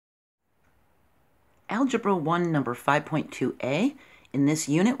Algebra I, number 5.2a. In this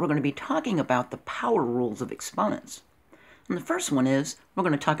unit, we're going to be talking about the power rules of exponents. And the first one is, we're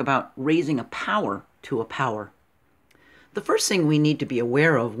going to talk about raising a power to a power. The first thing we need to be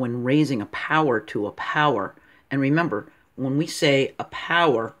aware of when raising a power to a power, and remember, when we say a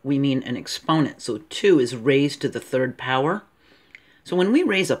power, we mean an exponent. So 2 is raised to the third power. So when we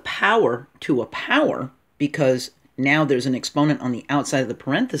raise a power to a power, because now there's an exponent on the outside of the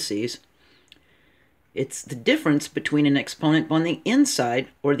parentheses, it's the difference between an exponent on the inside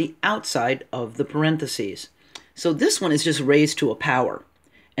or the outside of the parentheses. So this one is just raised to a power.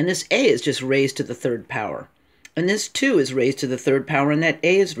 And this a is just raised to the third power. And this 2 is raised to the third power, and that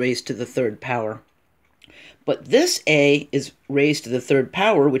a is raised to the third power. But this a is raised to the third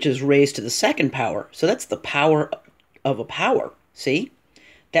power, which is raised to the second power. So that's the power of a power, see?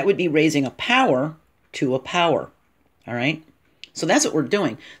 That would be raising a power to a power, all right? So that's what we're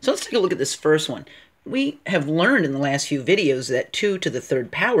doing. So let's take a look at this first one. We have learned in the last few videos that 2 to the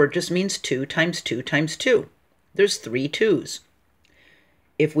third power just means 2 times 2 times 2. There's 3 2's.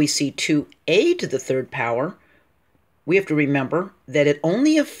 If we see 2a to the third power, we have to remember that it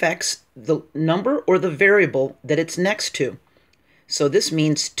only affects the number or the variable that it's next to. So this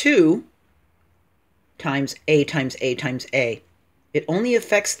means 2 times a times a times a. It only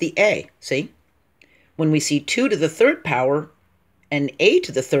affects the a, see? When we see 2 to the third power and a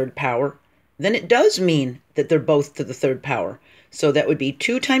to the third power, then it does mean that they're both to the third power. So that would be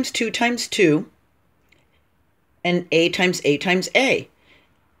 2 times 2 times 2 and a times a times a.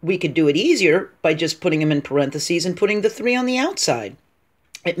 We could do it easier by just putting them in parentheses and putting the 3 on the outside.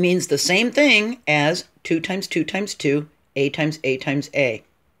 It means the same thing as 2 times 2 times 2, a times a times a.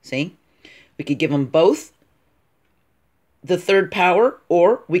 See? We could give them both the third power,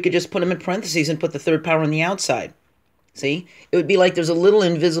 or we could just put them in parentheses and put the third power on the outside. See? It would be like there's a little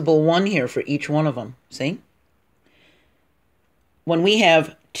invisible 1 here for each one of them. See? When we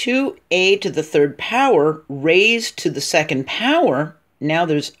have 2a to the third power raised to the second power, now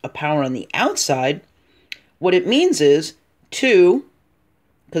there's a power on the outside. What it means is 2,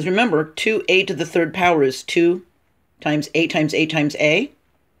 because remember, 2a to the third power is 2 times a times a times a,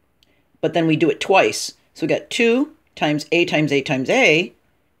 but then we do it twice. So we got 2 times a times a times a,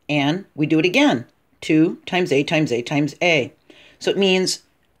 and we do it again. 2 times a times a times a. So it means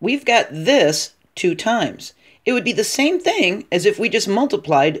we've got this 2 times. It would be the same thing as if we just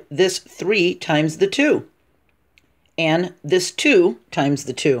multiplied this 3 times the 2. And this 2 times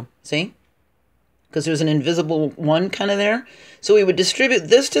the 2. See? Because there's an invisible 1 kind of there. So we would distribute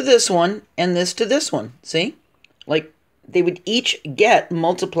this to this one and this to this one. See? Like they would each get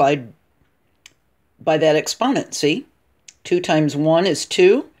multiplied by that exponent. See? 2 times 1 is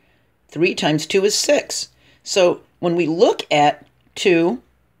 2. 3 times 2 is 6. So when we look at 2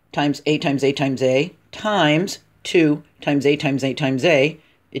 times a times a times a times 2 times a times a times a,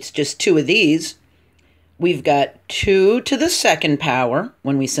 it's just 2 of these. We've got 2 to the second power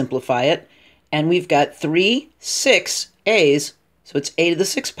when we simplify it, and we've got 3 6a's, so it's a to the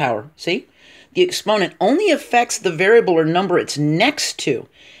 6th power. See? The exponent only affects the variable or number it's next to,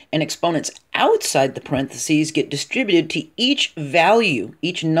 and exponents outside the parentheses get distributed to each value,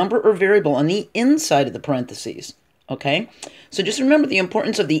 each number or variable on the inside of the parentheses, okay? So just remember the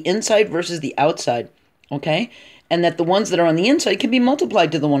importance of the inside versus the outside, okay? And that the ones that are on the inside can be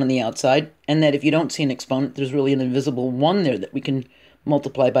multiplied to the one on the outside, and that if you don't see an exponent, there's really an invisible 1 there that we can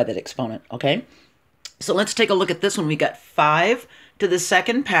multiply by that exponent, okay? So let's take a look at this one. We got 5 to the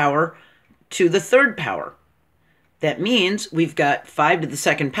second power to the third power. That means we've got 5 to the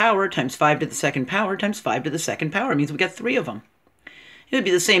second power times 5 to the second power times 5 to the second power. It means we've got 3 of them. It would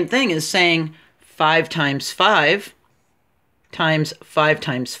be the same thing as saying 5 times 5 times 5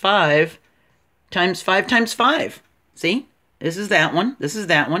 times 5 times 5 times 5. See? This is that one, this is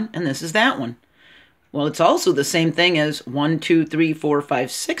that one, and this is that one. Well, it's also the same thing as 1, 2, 3, 4,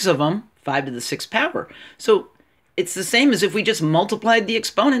 5, 6 of them, 5 to the 6th power. So it's the same as if we just multiplied the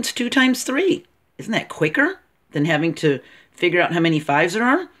exponents 2 times 3. Isn't that quicker than having to figure out how many 5s there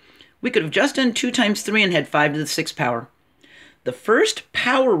are? We could have just done 2 times 3 and had 5 to the 6th power. The first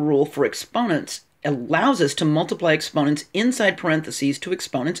power rule for exponents allows us to multiply exponents inside parentheses to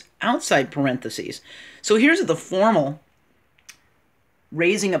exponents outside parentheses. So here's the formal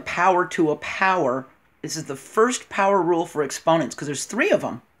raising a power to a power. This is the first power rule for exponents because there's 3 of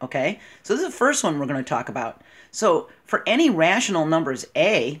them, okay? So this is the first one we're going to talk about. So for any rational numbers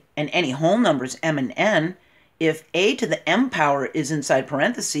a and any whole numbers m and n, if a to the m power is inside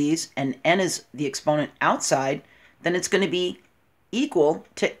parentheses and n is the exponent outside, then it's going to be equal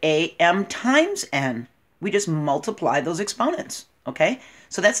to am times n. We just multiply those exponents, okay?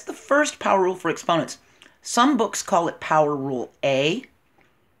 So that's the first power rule for exponents. Some books call it power rule A,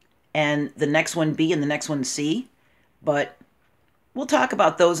 and the next one B, and the next one C, but we'll talk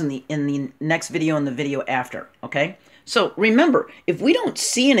about those in the next video and the video after, okay? So remember, if we don't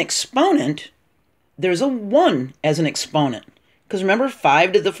see an exponent, there's a 1 as an exponent. Because remember,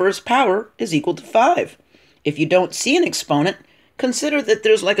 5 to the first power is equal to 5. If you don't see an exponent, consider that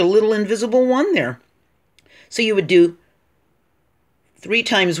there's like a little invisible 1 there. So you would do 3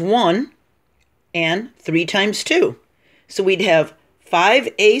 times 1 and 3 times 2. So we'd have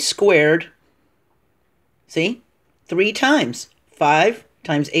 5a squared, see, 3 times. 5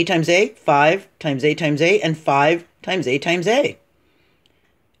 times a times a, 5 times a times a, and 5 times a times a.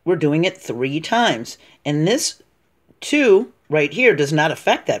 We're doing it 3 times. And this 2 right here does not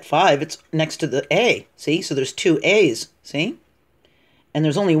affect that 5. It's next to the a, see? So there's 2 a's, see? And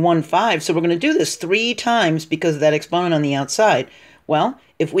there's only 1 5, so we're going to do this 3 times because of that exponent on the outside. Well,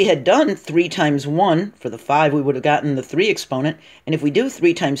 if we had done 3 times 1 for the 5, we would have gotten the 3 exponent. And if we do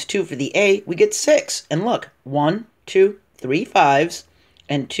 3 times 2 for the a, we get 6. And look, 1, 2, 3 5s,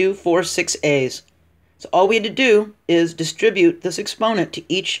 and 2, 4, 6 a's. So all we had to do is distribute this exponent to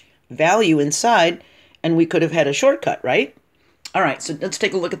each value inside, and we could have had a shortcut, right? All right, so let's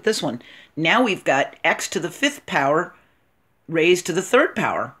take a look at this one. Now we've got x to the 5th power raised to the 3rd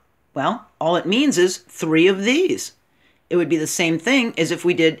power. Well, all it means is 3 of these. It would be the same thing as if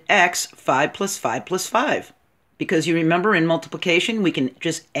we did x 5 plus 5 plus 5. Because you remember in multiplication, we can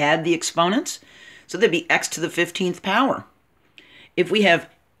just add the exponents. So there'd be x to the 15th power. If we have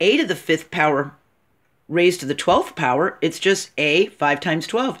a to the 5th power raised to the 12th power, it's just a 5 times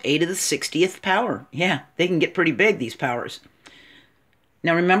 12, a to the 60th power. Yeah, they can get pretty big, these powers.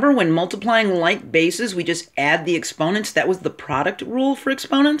 Now remember, when multiplying like bases, we just add the exponents. That was the product rule for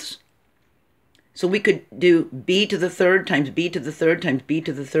exponents. So we could do b to the 3rd times b to the 3rd times b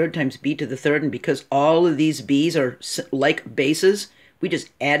to the 3rd times b to the 3rd, and because all of these b's are like bases, we just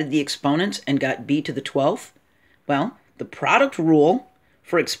added the exponents and got b to the 12th. Well, the product rule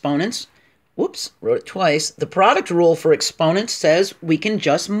for exponents, whoops, wrote it twice. The product rule for exponents says we can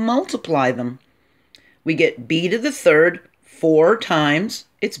just multiply them. We get b to the 3rd 4 times,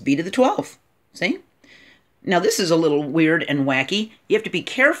 it's b to the 12th, see? Now this is a little weird and wacky. You have to be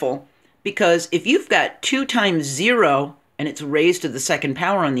careful, because if you've got 2 times 0 and it's raised to the 2nd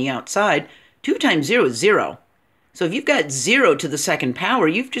power on the outside, 2 times 0 is 0. So if you've got 0 to the 2nd power,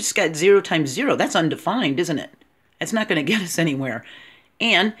 you've just got 0 times 0. That's undefined, isn't it? That's not going to get us anywhere.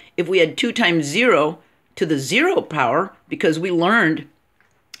 And if we had 2 times 0 to the 0 power, because we learned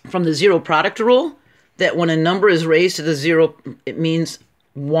from the 0 product rule that when a number is raised to the 0, it means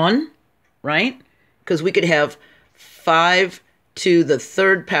 1, right? Because we could have 5 to the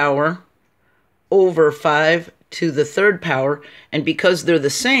 3rd power over 5 to the 3rd power, and because they're the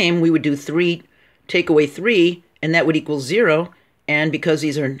same, we would do 3, take away 3, and that would equal 0, and because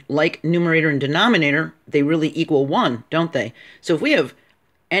these are like numerator and denominator, they really equal 1, don't they? So if we have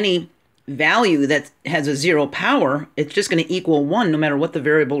any value that has a 0 power, it's just going to equal 1 no matter what the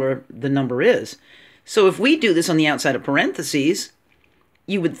variable or the number is. So if we do this on the outside of parentheses,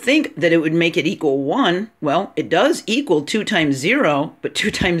 you would think that it would make it equal 1. Well, it does equal 2 times 0, but 2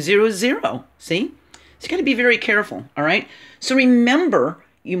 times 0 is 0. See? So you got to be very careful, all right? So remember,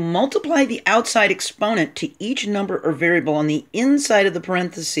 you multiply the outside exponent to each number or variable on the inside of the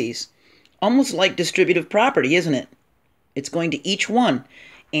parentheses. Almost like distributive property, isn't it? It's going to each one.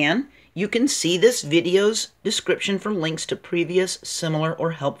 And you can see this video's description for links to previous similar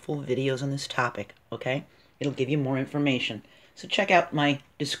or helpful videos on this topic, okay? It'll give you more information. So check out my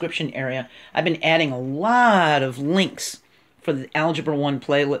description area. I've been adding a lot of links for the Algebra I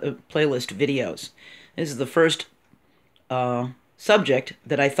playlist videos. This is the first subject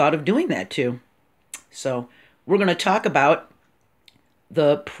that I thought of doing that to. So we're going to talk about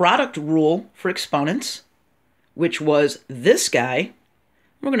the product rule for exponents, which was this guy.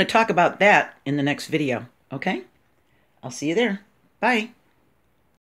 We're going to talk about that in the next video, okay? I'll see you there. Bye.